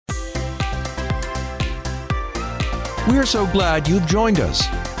We're so glad you've joined us.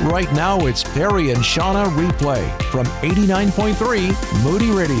 Right now, it's Perry and Shawna Replay from 89.3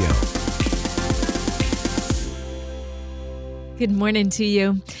 Moody Radio. Good morning to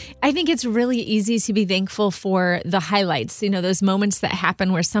you. I think it's really easy to be thankful for the highlights, those moments that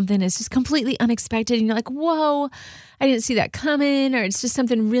happen where something is just completely unexpected and you're like, whoa, I didn't see that coming, or it's just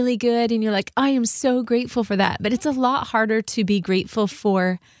something really good and you're like, I am so grateful for that. But it's a lot harder to be grateful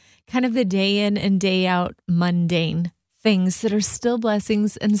for kind of the day in and day out mundane things that are still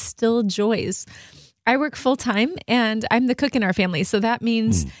blessings and still joys. I work full time and I'm the cook in our family. So that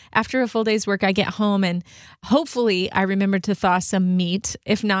means after a full day's work, I get home and hopefully I remember to thaw some meat.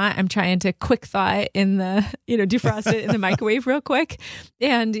 If not, I'm trying to quick thaw it in the, defrost it in the microwave real quick.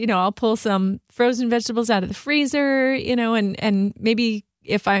 And, I'll pull some frozen vegetables out of the freezer, and maybe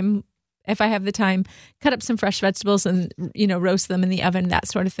if I have the time, cut up some fresh vegetables and, roast them in the oven, that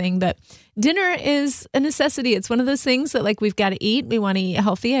sort of thing. But dinner is a necessity. It's one of those things that we've got to eat. We want to eat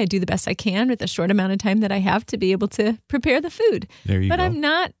healthy. I do the best I can with the short amount of time that I have to be able to prepare the food. There you go. But I'm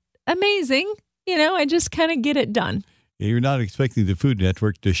not amazing. I just kind of get it done. You're not expecting the Food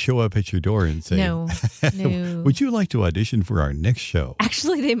Network to show up at your door and say, No. Would you like to audition for our next show?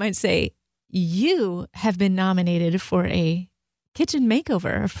 Actually, they might say, you have been nominated for a kitchen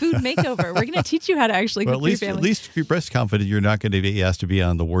makeover, a food makeover. We're going to teach you how to actually cook for your family. At least if you're breast confident, you're not going to be asked to be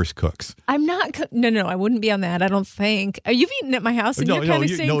on the worst cooks. I'm not. No, I wouldn't be on that. I don't think. You've eaten at my house and you're kind of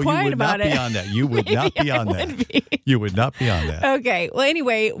staying quiet about it. You would not be on that. You would not be on that. Okay. Well,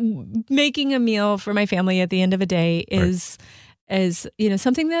 anyway, making a meal for my family at the end of a day is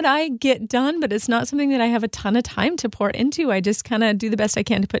something that I get done, but it's not something that I have a ton of time to pour into. I just kind of do the best I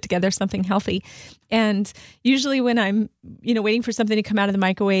can to put together something healthy. And usually when I'm, waiting for something to come out of the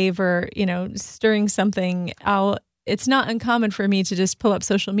microwave or, stirring something, it's not uncommon for me to just pull up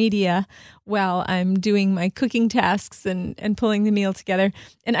social media while I'm doing my cooking tasks and pulling the meal together.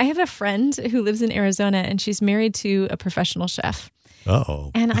 And I have a friend who lives in Arizona and she's married to a professional chef. Uh-oh.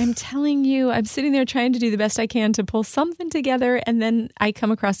 And I'm telling you, I'm sitting there trying to do the best I can to pull something together. And then I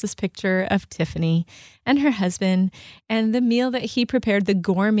come across this picture of Tiffany and her husband and the meal that he prepared, the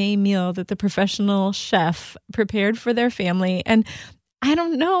gourmet meal that the professional chef prepared for their family. And I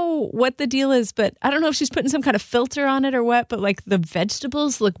don't know what the deal is, but I don't know if she's putting some kind of filter on it or what, but the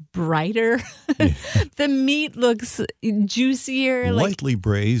vegetables look brighter. Yeah. The meat looks juicier. Lightly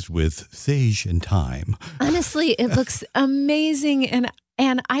braised with sage and thyme. Honestly, it looks amazing.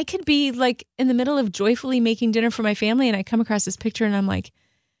 And I could be in the middle of joyfully making dinner for my family and I come across this picture and I'm like,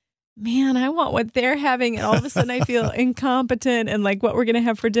 man, I want what they're having. And all of a sudden I feel incompetent and what we're going to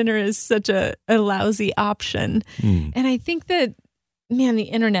have for dinner is such a lousy option. And I think that, man, the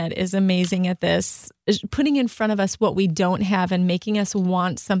internet is amazing at this, putting in front of us what we don't have and making us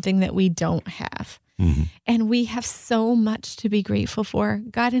want something that we don't have. Mm-hmm. And we have so much to be grateful for.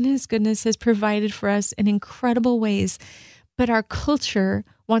 God in his goodness has provided for us in incredible ways, but our culture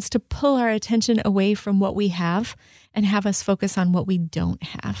wants to pull our attention away from what we have and have us focus on what we don't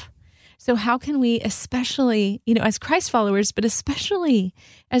have. So how can we, especially, as Christ followers, but especially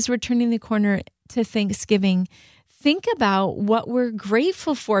as we're turning the corner to Thanksgiving, think about what we're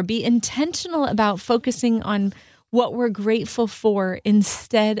grateful for. Be intentional about focusing on what we're grateful for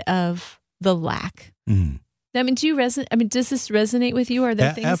instead of the lack. Mm. Does this resonate with you? Are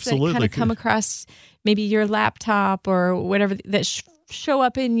there things absolutely. That kind of come across maybe your laptop or whatever that show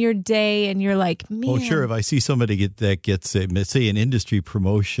up in your day and you're like, man. Well, sure. If I see somebody that gets, say, an industry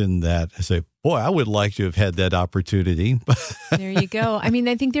promotion that I say, boy, I would like to have had that opportunity. There you go. I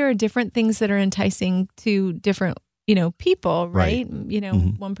think there are different things that are enticing to different people, right?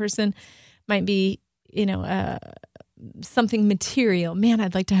 One person might be, something material. Man,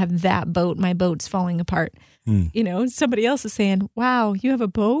 I'd like to have that boat. My boat's falling apart. Somebody else is saying, wow, you have a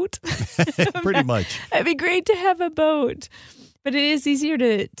boat? Pretty much. It'd be great to have a boat. But it is easier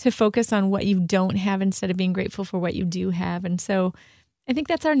to focus on what you don't have instead of being grateful for what you do have. And so I think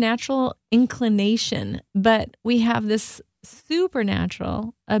that's our natural inclination. But we have this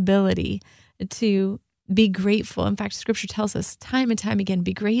supernatural ability to be grateful. In fact, Scripture tells us time and time again,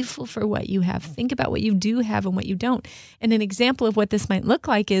 be grateful for what you have. Think about what you do have and what you don't. And an example of what this might look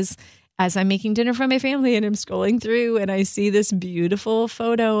like is as I'm making dinner for my family and I'm scrolling through and I see this beautiful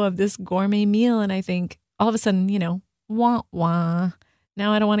photo of this gourmet meal and I think all of a sudden, wah, wah.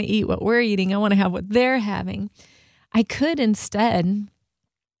 Now I don't want to eat what we're eating. I want to have what they're having. I could instead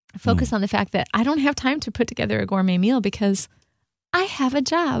focus on the fact that I don't have time to put together a gourmet meal because I have a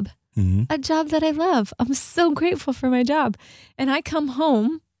job. Mm-hmm. A job that I love. I'm so grateful for my job. And I come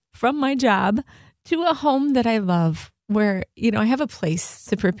home from my job to a home that I love where, I have a place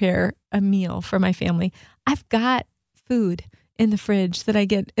to prepare a meal for my family. I've got food in the fridge that I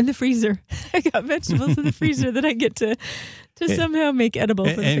get in the freezer. I got vegetables in the freezer that I get to somehow make edible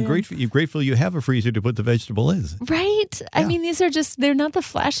for the family. You're grateful you have a freezer to put the vegetable in. Right. Yeah. I mean, these are they're not the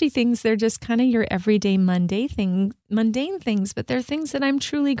flashy things. They're just kind of your everyday mundane things, but they're things that I'm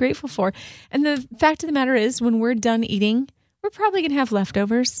truly grateful for. And the fact of the matter is, when we're done eating, we're probably going to have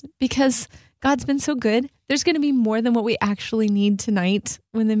leftovers because God's been so good. There's going to be more than what we actually need tonight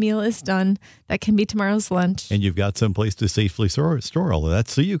when the meal is done. That can be tomorrow's lunch. And you've got some place to safely store all of that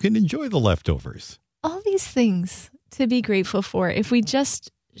so you can enjoy the leftovers. All these things to be grateful for if we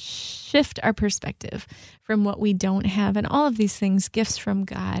just shift our perspective from what we don't have. And all of these things, gifts from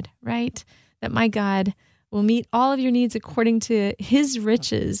God, right? That my God will meet all of your needs according to his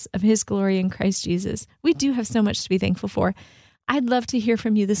riches of his glory in Christ Jesus. We do have so much to be thankful for. I'd love to hear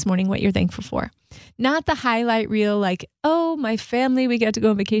from you this morning what you're thankful for. Not the highlight reel like, oh, my family, we got to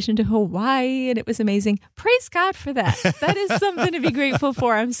go on vacation to Hawaii and it was amazing. Praise God for that. That is something to be grateful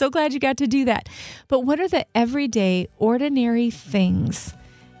for. I'm so glad you got to do that. But what are the everyday, ordinary things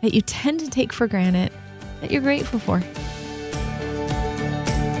that you tend to take for granted that you're grateful for?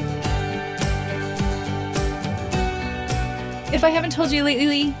 If I haven't told you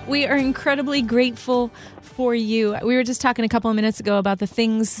lately, we are incredibly grateful for you. We were just talking a couple of minutes ago about the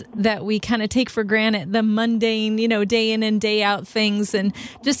things that we kind of take for granted, the mundane, day in and day out things, and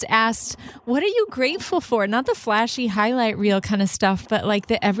just asked, what are you grateful for? Not the flashy highlight reel kind of stuff, but like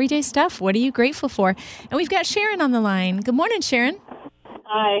the everyday stuff. What are you grateful for? And we've got Sharon on the line. Good morning, Sharon.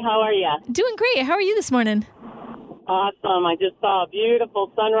 Hi, how are you? Doing great. How are you this morning? Awesome. I just saw a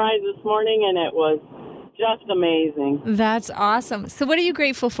beautiful sunrise this morning, and it was just amazing. That's awesome. So what are you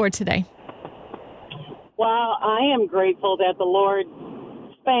grateful for today? Well, I am grateful that the Lord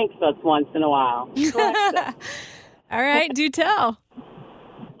spanks us once in a while. All right, do tell.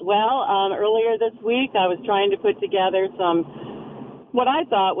 Well, earlier this week, I was trying to put together some, what I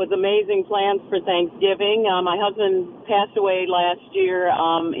thought was amazing plans for Thanksgiving. My husband passed away last year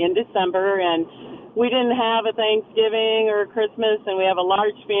in December, and we didn't have a Thanksgiving or a Christmas, and we have a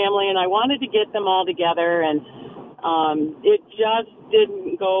large family, and I wanted to get them all together, and it just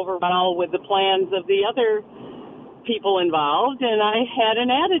didn't go over well with the plans of the other people involved, and I had an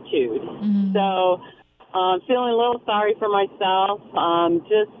attitude. Mm-hmm. So feeling a little sorry for myself,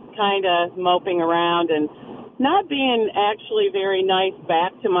 just kind of moping around and not being actually very nice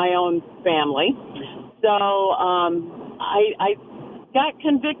back to my own family. So I got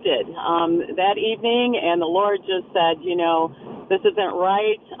convicted that evening, and the Lord just said, this isn't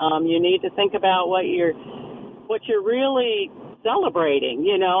right. You need to think about what you're really celebrating,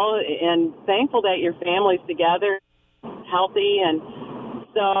 and thankful that your family's together, healthy. And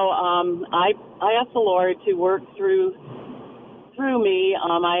so I asked the Lord to work through me.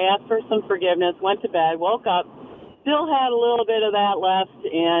 I asked for some forgiveness, went to bed, woke up, still had a little bit of that left,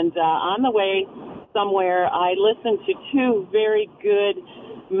 and on the way somewhere, I listened to two very good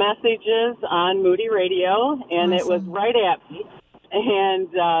messages on Moody Radio, and Awesome. It was right at me. And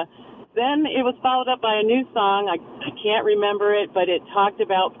then it was followed up by a new song. I can't remember it, but it talked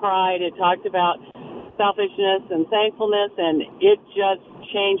about pride. It talked about selfishness and thankfulness, and it just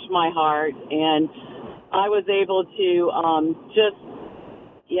changed my heart. And I was able to just,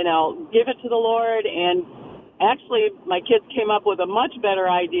 give it to the Lord. And actually, my kids came up with a much better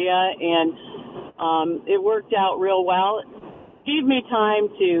idea, and it worked out real well. It gave me time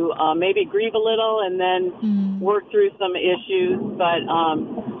to maybe grieve a little and then work through some issues, but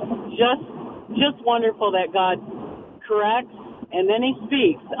just wonderful that God corrects and then he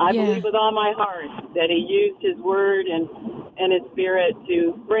speaks. I believe with all my heart that he used his word and his spirit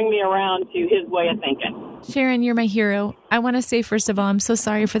to bring me around to his way of thinking. Sharon, you're my hero. I want to say, first of all, I'm so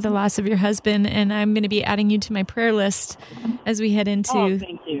sorry for the loss of your husband, and I'm going to be adding you to my prayer list as we head into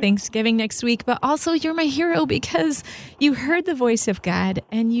Thanksgiving next week. But also, you're my hero because you heard the voice of God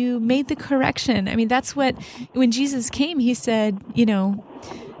and you made the correction. I mean, that's what, when Jesus came, he said,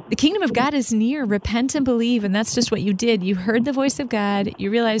 the kingdom of God is near. Repent and believe. And that's just what you did. You heard the voice of God. You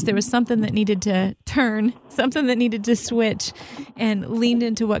realized there was something that needed to turn, something that needed to switch, and leaned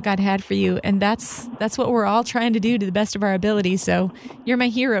into what God had for you. And that's what we're all trying to do to the best of our ability. So you're my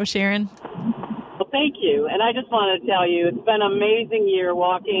hero, Sharon. Well, thank you. And I just want to tell you, it's been an amazing year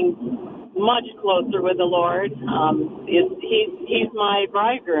walking much closer with the Lord. He's my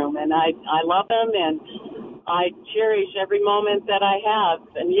bridegroom, and I love him, and I cherish every moment that I have.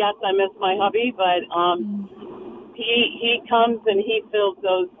 And yes, I miss my hubby, but he comes and he fills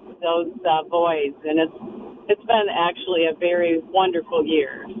those voids, and it's been actually a very wonderful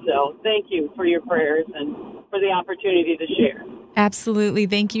year. So thank you for your prayers and for the opportunity to share. Absolutely.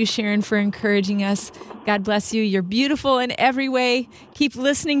 Thank you, Sharon, for encouraging us. God bless you. You're beautiful in every way. Keep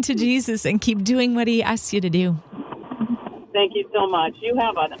listening to Jesus and keep doing what he asks you to do. Thank you so much. You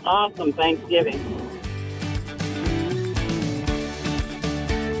have an awesome Thanksgiving.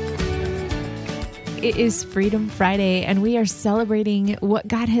 It is Freedom Friday, and we are celebrating what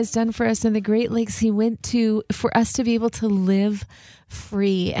God has done for us in the Great Lakes he went to for us to be able to live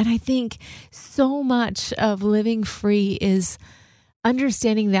free. And I think so much of living free is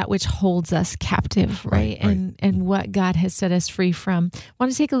understanding that which holds us captive, right? And what God has set us free from. I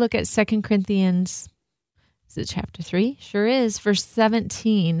want to take a look at 2 Corinthians, is it chapter 3? Sure is, verse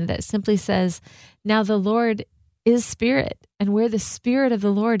 17, that simply says, "Now the Lord is Spirit, and where the Spirit of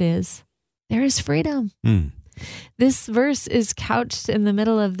the Lord is, there is freedom." This verse is couched in the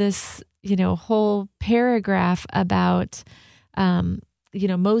middle of this, whole paragraph about,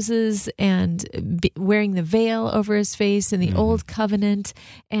 Moses and wearing the veil over his face in the old covenant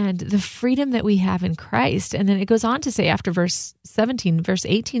and the freedom that we have in Christ. And then it goes on to say after verse 17, verse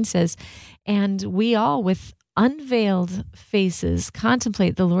 18 says, "And we all with unveiled faces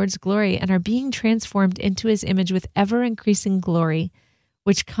contemplate the Lord's glory and are being transformed into his image with ever increasing glory,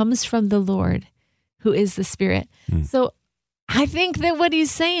 which comes from the Lord, who is the Spirit." So I think that what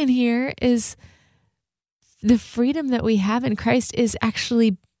he's saying here is the freedom that we have in Christ is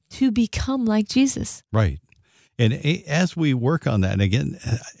actually to become like Jesus. Right. And as we work on that, and again,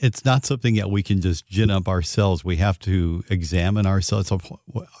 it's not something that we can just gin up ourselves. We have to examine ourselves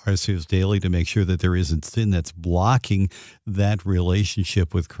daily to make sure that there isn't sin that's blocking that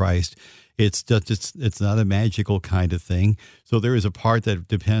relationship with Christ. It's not a magical kind of thing. So there is a part that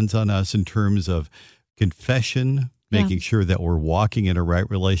depends on us in terms of confession, making sure that we're walking in a right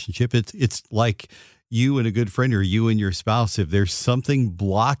relationship. It's like you and a good friend, or you and your spouse. If there's something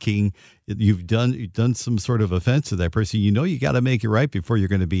blocking, you've done some sort of offense to that person, you got to make it right before you're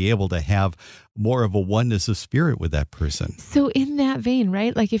going to be able to have more of a oneness of spirit with that person. So in that vein,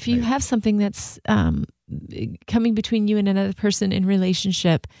 right? Like if you have something that's coming between you and another person in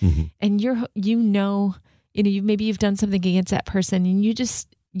relationship, and maybe you've done something against that person, and you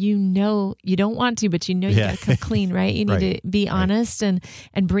don't want to, but you got to come clean, right? You need to be honest and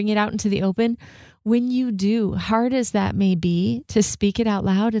bring it out into the open. When you do, hard as that may be to speak it out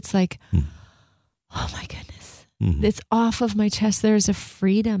loud, it's like, oh my goodness, it's off of my chest. There's a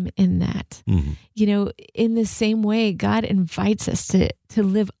freedom in that. In the same way, God invites us to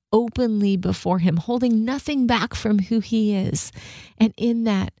live openly before him, holding nothing back from who he is. And in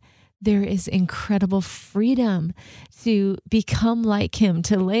that, there is incredible freedom to become like him,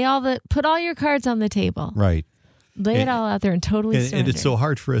 to put all your cards on the table. Right. Lay it all out there and totally surrender. And it's so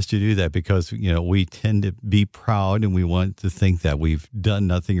hard for us to do that because, we tend to be proud and we want to think that we've done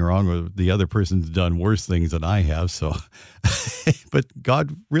nothing wrong, or the other person's done worse things than I have. So, but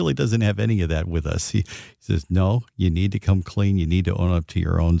God really doesn't have any of that with us. He says, no, you need to come clean. You need to own up to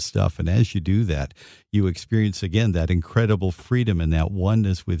your own stuff. And as you do that, you experience, again, that incredible freedom and that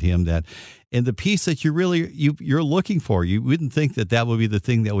oneness with him, and the peace that you're looking for. You wouldn't think that would be the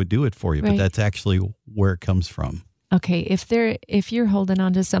thing that would do it for you, but that's actually where it comes from. Okay, if you're holding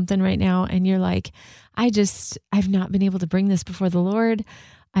on to something right now and you're like, I've not been able to bring this before the Lord.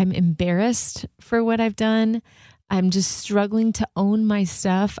 I'm embarrassed for what I've done. I'm just struggling to own my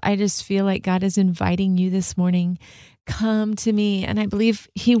stuff. I just feel like God is inviting you this morning, come to me. And I believe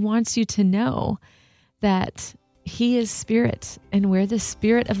he wants you to know that he is Spirit, and where the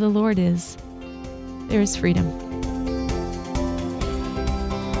Spirit of the Lord is, there is freedom.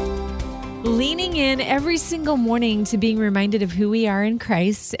 Leaning in every single morning to being reminded of who we are in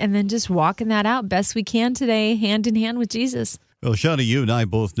Christ, and then just walking that out best we can today, hand in hand with Jesus. Well, Shawna, you and I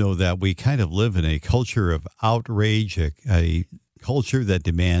both know that we kind of live in a culture of outrage, a culture that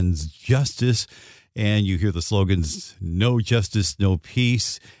demands justice. And you hear the slogans, no justice, no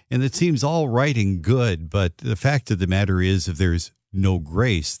peace. And it seems all right and good. But the fact of the matter is, if there's no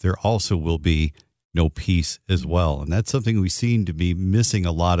grace, there also will be no peace as well. And that's something we seem to be missing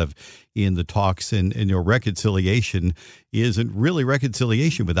a lot of in the talks. And reconciliation isn't really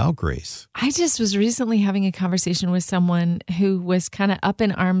reconciliation without grace. I just was recently having a conversation with someone who was kind of up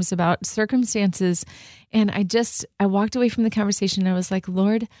in arms about circumstances. And I walked away from the conversation and I was like,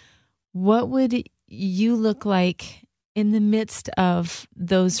 Lord, what would you look like in the midst of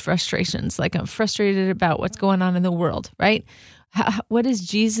those frustrations? Like, I'm frustrated about what's going on in the world, right? What is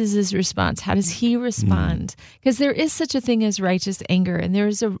Jesus's response? How does he respond? Because there is such a thing as righteous anger, and there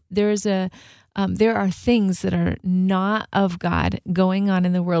are things that are not of God going on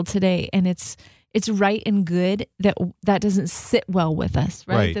in the world today, and it's right and good that doesn't sit well with us,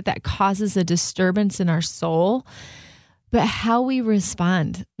 right? That causes a disturbance in our soul. But how we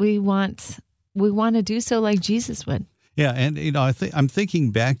respond, we want to do so like Jesus would. Yeah, and I'm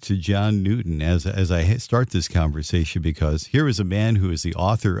thinking back to John Newton as I start this conversation, because here is a man who is the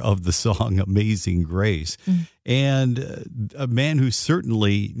author of the song "Amazing Grace," and a man who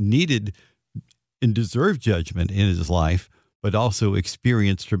certainly needed and deserved judgment in his life, but also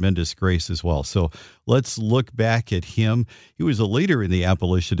experienced tremendous grace as well. So let's look back at him. He was a leader in the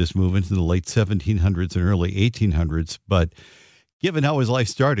abolitionist movement in the late 1700s and early 1800s, but given how his life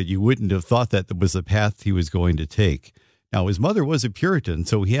started, you wouldn't have thought that was the path he was going to take. Now, his mother was a Puritan,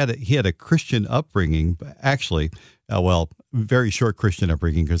 so he had a Christian upbringing, actually, very short Christian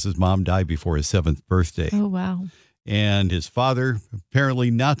upbringing, because his mom died before his 7th birthday. Oh, wow. And his father, apparently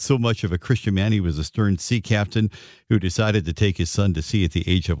not so much of a Christian man. He was a stern sea captain who decided to take his son to sea at the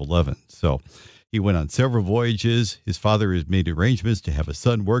age of 11. So he went on several voyages. His father has made arrangements to have his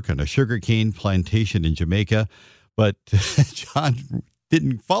son work on a sugarcane plantation in Jamaica, but John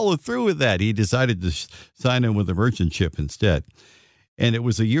didn't follow through with that. He decided to sign on with a merchant ship instead. And it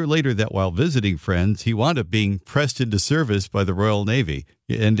was a year later that while visiting friends, he wound up being pressed into service by the Royal Navy.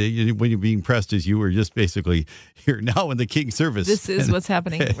 And when you're being pressed, as you were just basically, you're now in the King's service. This is what's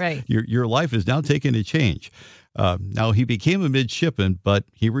happening, right? Your life is now taking a change. Now, he became a midshipman, but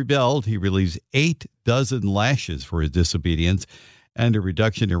he rebelled. He received 8 dozen lashes for his disobedience and a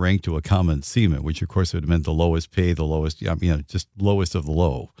reduction in rank to a common seaman, which, of course, would have meant the lowest pay, the lowest, just lowest of the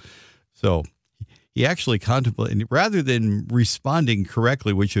low. So he actually contemplated, rather than responding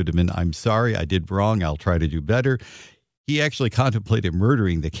correctly, which would have been, "I'm sorry, I did wrong, I'll try to do better," he actually contemplated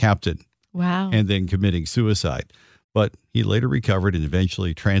murdering the captain. Wow. And then committing suicide. But he later recovered and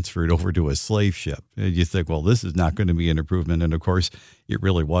eventually transferred over to a slave ship. And you think, well, this is not going to be an improvement. And of course, it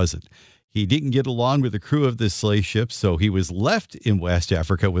really wasn't. He didn't get along with the crew of this slave ship, so he was left in West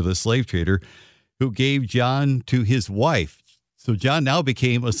Africa with a slave trader who gave John to his wife. So John now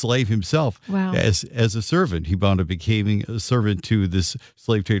became a slave himself. Wow. As a servant. He wound up becoming a servant to this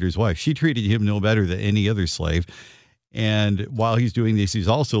slave trader's wife. She treated him no better than any other slave. And while he's doing this, he's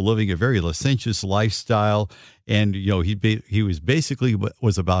also living a very licentious lifestyle. And, he was basically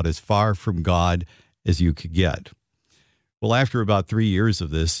was about as far from God as you could get. Well, after about 3 years of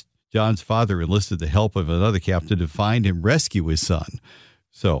this, John's father enlisted the help of another captain to find and rescue his son.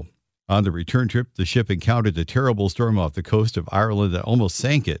 So on the return trip, the ship encountered a terrible storm off the coast of Ireland that almost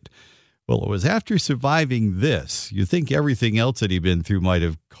sank it. Well, it was after surviving this. You think everything else that he'd been through might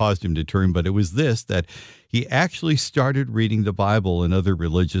have caused him to turn, but it was this, that he actually started reading the Bible and other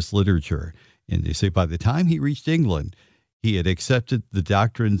religious literature. And they say by the time he reached England, he had accepted the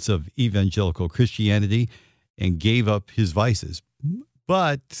doctrines of evangelical Christianity and gave up his vices.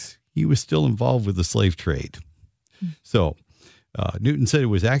 But he was still involved with the slave trade. So Newton said it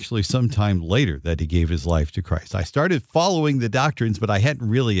was actually sometime later that he gave his life to Christ. I started following the doctrines, but I hadn't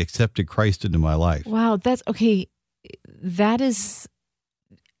really accepted Christ into my life. Wow, that's okay. That is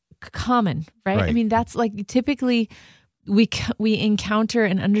common, right? I mean, that's like typically we encounter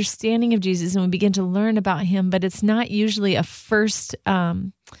an understanding of Jesus and we begin to learn about him, but it's not usually a first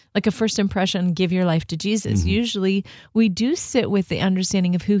impression, give your life to Jesus. Mm-hmm. Usually we do sit with the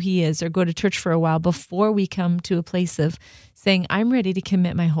understanding of who he is or go to church for a while before we come to a place of saying, I'm ready to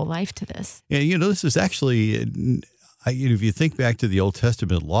commit my whole life to this. Yeah, this is actually, if you think back to the Old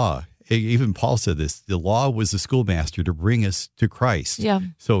Testament law, even Paul said this, the law was the schoolmaster to bring us to Christ. Yeah.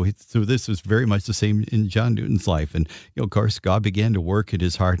 So this was very much the same in John Newton's life. And, of course, God began to work in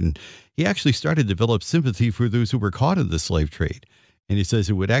his heart. And he actually started to develop sympathy for those who were caught in the slave trade. And he says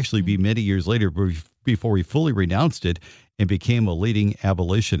it would actually be many years later before he fully renounced it and became a leading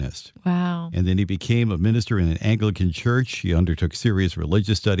abolitionist. Wow. And then he became a minister in an Anglican church. He undertook serious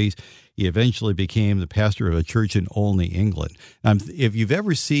religious studies. He eventually became the pastor of a church in Olney, England. If you've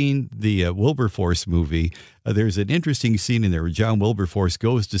ever seen the Wilberforce movie, there's an interesting scene in there where John Wilberforce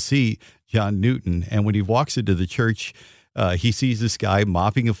goes to see John Newton. And when he walks into the church, he sees this guy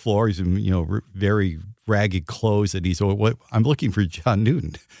mopping a floor. He's in very ragged clothes. And he's, I'm looking for John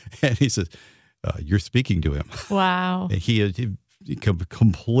Newton. And he says, you're speaking to him. Wow. He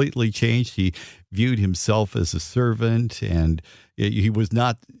completely changed. He viewed himself as a servant, and he was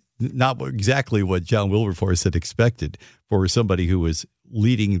not exactly what John Wilberforce had expected for somebody who was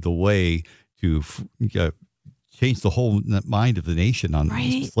leading the way to change the whole mind of the nation on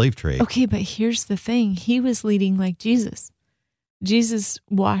the slave trade. Okay, but here's the thing. He was leading like Jesus. Jesus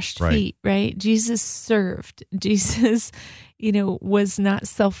washed feet, right? Jesus served. Jesus, was not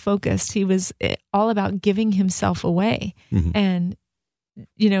self-focused. He was all about giving himself away. Mm-hmm. And,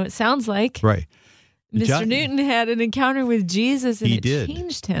 it sounds like Mr. Newton had an encounter with Jesus, and it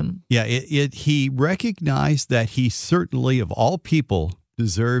changed him. Yeah, he recognized that he certainly, of all people,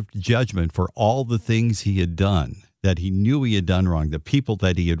 deserved judgment for all the things he had done, that he knew he had done wrong, the people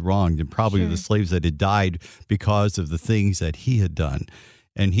that he had wronged, and probably the slaves that had died because of the things that he had done.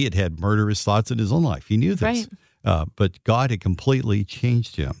 And he had had murderous thoughts in his own life. He knew this. Right. But God had completely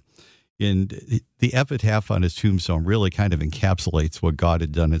changed him. And the epitaph on his tombstone really kind of encapsulates what God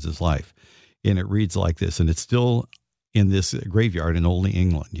had done in his life. And it reads like this, and it's still in this graveyard in Olney,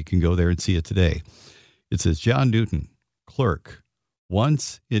 England. You can go there and see it today. It says, John Newton, clerk,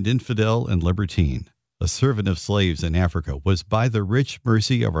 once an infidel and libertine, a servant of slaves in Africa, was by the rich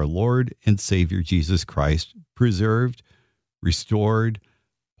mercy of our Lord and Savior Jesus Christ preserved, restored,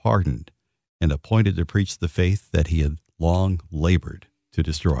 pardoned, and appointed to preach the faith that he had long labored to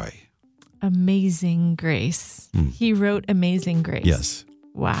destroy. Amazing Grace. He wrote Amazing Grace. Yes.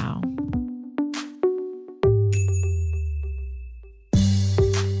 Wow.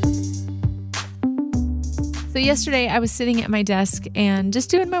 So yesterday I was sitting at my desk and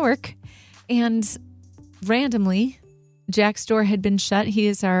just doing my work, and randomly Jack's door had been shut. He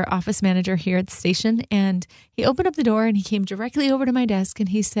is our office manager here at the station, and he opened up the door and he came directly over to my desk and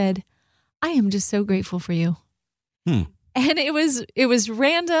he said, I am just so grateful for you. And it was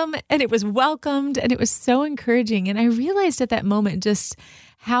random, and it was welcomed, and it was so encouraging. And I realized at that moment just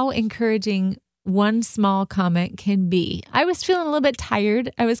how encouraging one small comment can be. I was feeling a little bit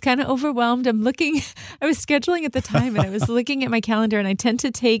tired. I was kind of overwhelmed. I was scheduling at the time, and I was looking at my calendar, and I tend to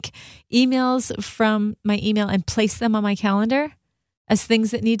take emails from my email and place them on my calendar as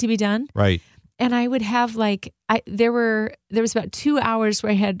things that need to be done. Right. And I would have there was about 2 hours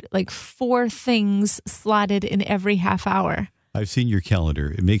where I had 4 things slotted in every half hour. I've seen your calendar.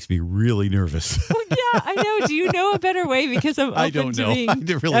 It makes me really nervous. Yeah, I know. Do you know a better way? Because I'm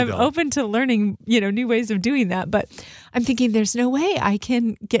open open to learning, new ways of doing that. But I'm thinking there's no way I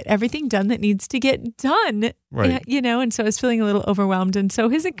can get everything done that needs to get done. Right. And so I was feeling a little overwhelmed. And so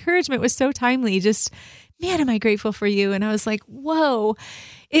his encouragement was so timely. Just, man, am I grateful for you? And I was like, whoa.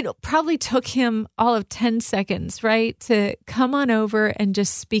 It probably took him all of 10 seconds, right, to come on over and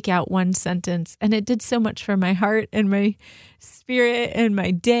just speak out one sentence. And it did so much for my heart and my spirit and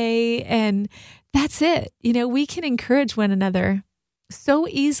my day. And that's it. We can encourage one another so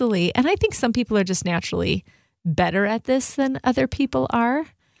easily. And I think some people are just naturally better at this than other people are.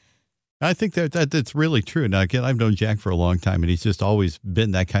 I think that's really true. Now, again, I've known Jack for a long time, and he's just always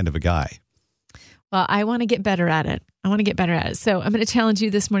been that kind of a guy. Well, I want to get better at it. So I'm going to challenge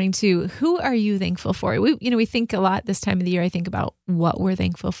you this morning too. Who are you thankful for? We think a lot this time of the year. I think about what we're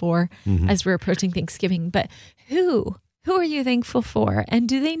thankful for as we're approaching Thanksgiving. But who are you thankful for? And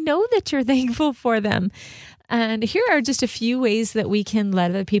do they know that you're thankful for them? And here are just a few ways that we can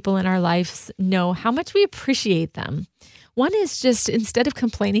let other people in our lives know how much we appreciate them. One is just, instead of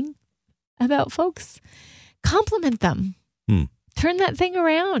complaining about folks, compliment them. Turn that thing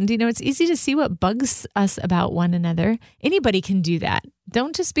around. It's easy to see what bugs us about one another. Anybody can do that.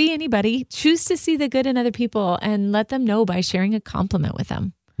 Don't just be anybody. Choose to see the good in other people and let them know by sharing a compliment with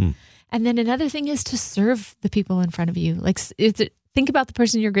them. And then another thing is to serve the people in front of you. Think about the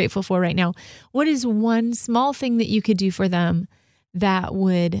person you're grateful for right now. What is one small thing that you could do for them that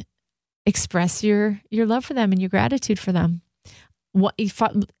would express your love for them and your gratitude for them?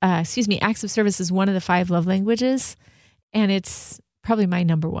 Acts of service is one of the 5 love languages. And it's probably my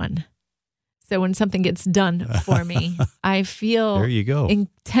number one. So when something gets done for me, I feel there you go.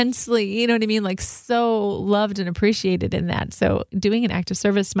 Intensely, you know what I mean? So loved and appreciated in that. So doing an act of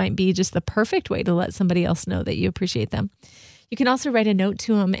service might be just the perfect way to let somebody else know that you appreciate them. You can also write a note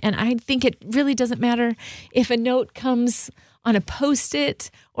to them. And I think it really doesn't matter if a note comes on a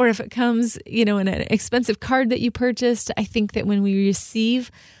Post-it or if it comes, in an expensive card that you purchased. I think that when we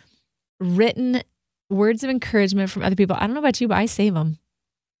receive written words of encouragement from other people, I don't know about you, but I save them.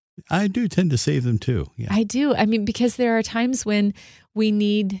 I do tend to save them too. Yeah. I do. Because there are times when we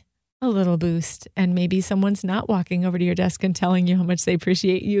need a little boost and maybe someone's not walking over to your desk and telling you how much they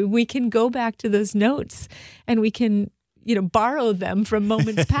appreciate you. We can go back to those notes and we can, borrow them from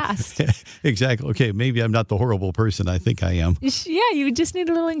moments past. Exactly. Okay. Maybe I'm not the horrible person I think I am. Yeah. You just need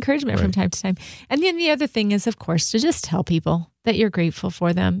a little encouragement from time to time. And then the other thing is, of course, to just tell people that you're grateful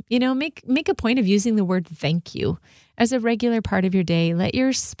for them. Make a point of using the word thank you as a regular part of your day. Let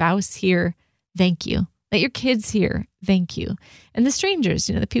your spouse hear thank you. Let your kids hear thank you. And the strangers,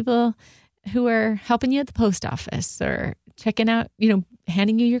 the people who are helping you at the post office or checking out,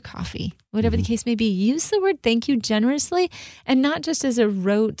 handing you your coffee, whatever the case may be, use the word thank you generously and not just as a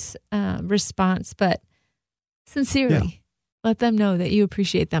rote response, but sincerely. Yeah. Let them know that you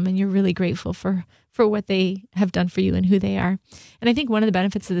appreciate them and you're really grateful for for what they have done for you and who they are. And I think one of the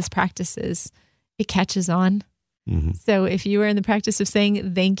benefits of this practice is it catches on. Mm-hmm. So if you are in the practice of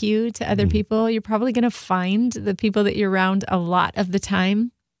saying thank you to other people, you're probably going to find the people that you're around a lot of the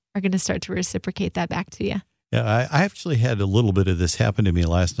time are going to start to reciprocate that back to you. Yeah, I actually had a little bit of this happen to me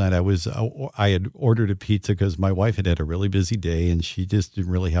last night. I had ordered a pizza because my wife had a really busy day and she just didn't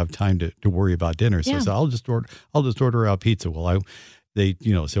really have time to worry about dinner. So I said, I'll just order out pizza. Well,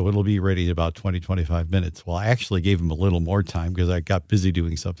 so it'll be ready in about 20, 25 minutes. Well, I actually gave them a little more time because I got busy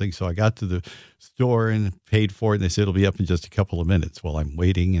doing something. So I got to the store and paid for it. And they said, it'll be up in just a couple of minutes. Well, I'm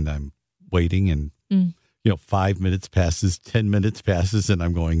waiting and 5 minutes passes, 10 minutes passes, and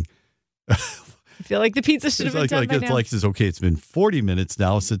I'm going, I feel like the pizza should have been done by now. It's been 40 minutes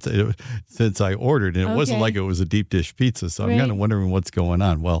now since I ordered, and it wasn't like it was a deep dish pizza. So I'm kind of wondering what's going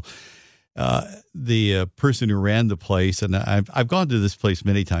on. Well, the person who ran the place, and I've gone to this place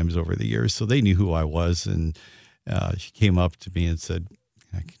many times over the years, so they knew who I was, and she came up to me and said,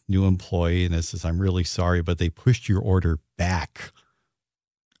 "New employee," and I says, "I'm really sorry, but they pushed your order back."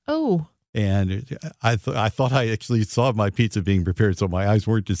 Oh. And I thought I actually saw my pizza being prepared, so my eyes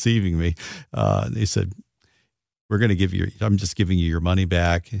weren't deceiving me. They said, I'm just giving you your money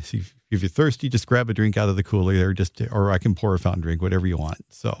back. If you're thirsty, just grab a drink out of the cooler there, or I can pour a fountain drink, whatever you want.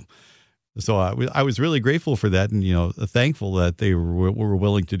 So I was really grateful for that, and thankful that they were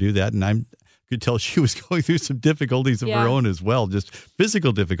willing to do that. And I could tell she was going through some difficulties of her own as well, just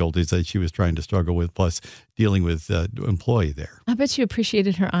physical difficulties that she was trying to struggle with, plus dealing with employee there. I bet you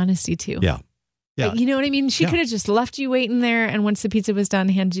appreciated her honesty too. Yeah. Like, you know what I mean? She could have just left you waiting there, and once the pizza was done,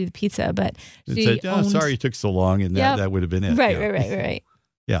 handed you the pizza. But she said, sorry it took so long, and that would have been it. Right.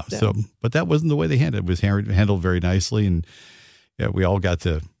 Yeah. So, but that wasn't the way they handled it. It was handled very nicely, and we all got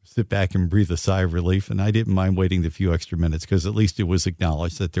to sit back and breathe a sigh of relief. And I didn't mind waiting the few extra minutes because at least it was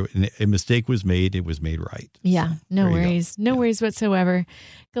acknowledged that a mistake was made. It was made right. Yeah, no worries. No worries whatsoever.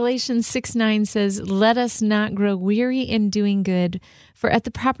 Galatians 6:9 says, "Let us not grow weary in doing good, for at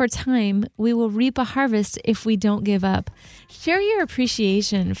the proper time we will reap a harvest if we don't give up." Share your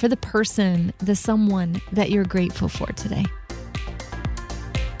appreciation for the person, the someone that you're grateful for today.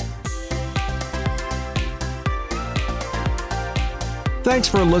 Thanks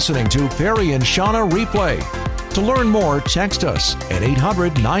for listening to Perry and Shawna Replay. To learn more, text us at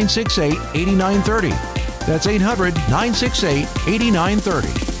 800-968-8930. That's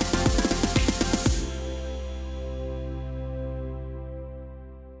 800-968-8930.